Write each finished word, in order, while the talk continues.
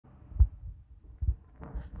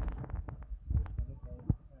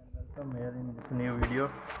Welcome here in this new video.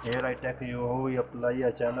 Here I take you how we apply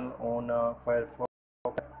a channel on Firefox.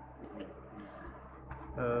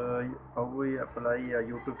 How we apply a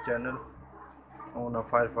YouTube channel on a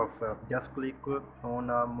Firefox app. Just click on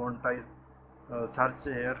monetize. Search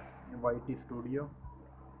here YT Studio.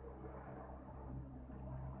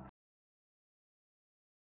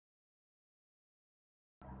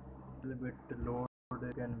 A little bit load.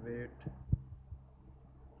 Can wait.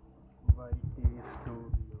 YT Studio.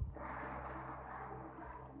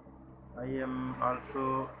 I am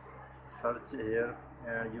also search here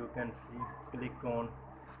and you can see click on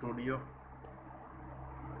studio.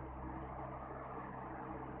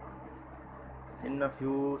 In a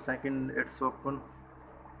few seconds it's open.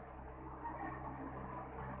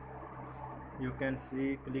 You can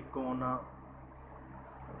see click on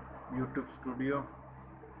YouTube Studio.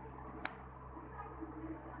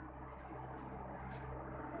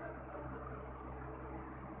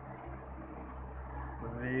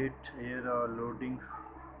 Wait here loading.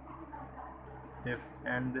 If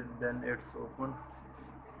and then it's open.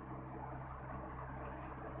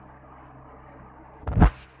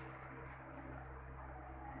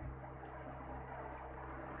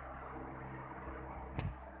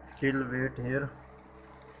 Still wait here.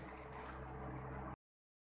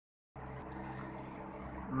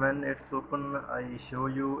 When it's open I show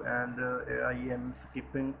you, and I am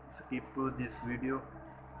skip this video.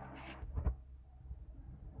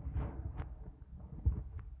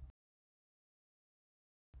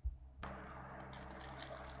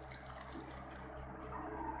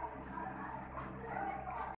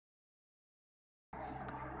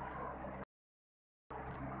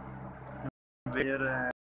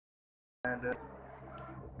 Where and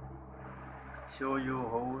show you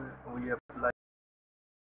how we apply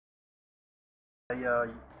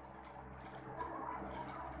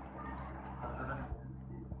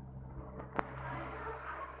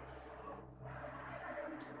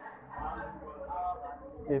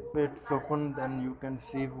if it's open, then you can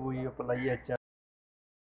see we apply a channel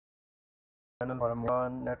for a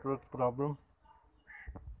network problem.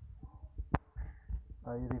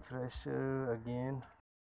 I refresh again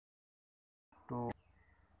to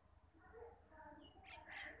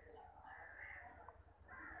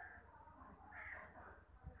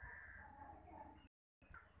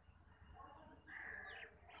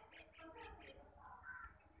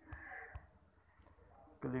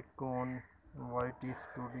click on YT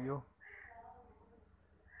Studio.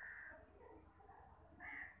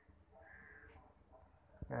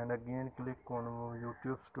 And again click on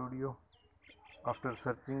YouTube Studio. After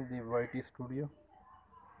searching the YT Studio,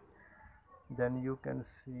 then you can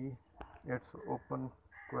see it's open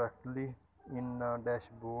correctly in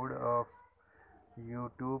dashboard of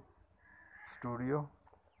YouTube Studio.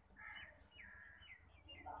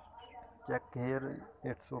 Check here,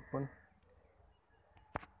 it's open.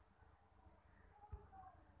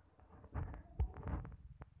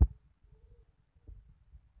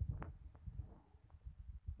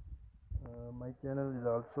 My channel is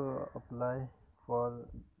also apply for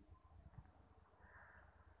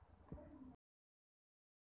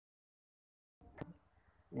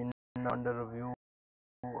in under review.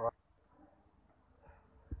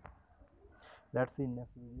 Let's see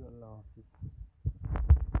next video. Allah Hafiz.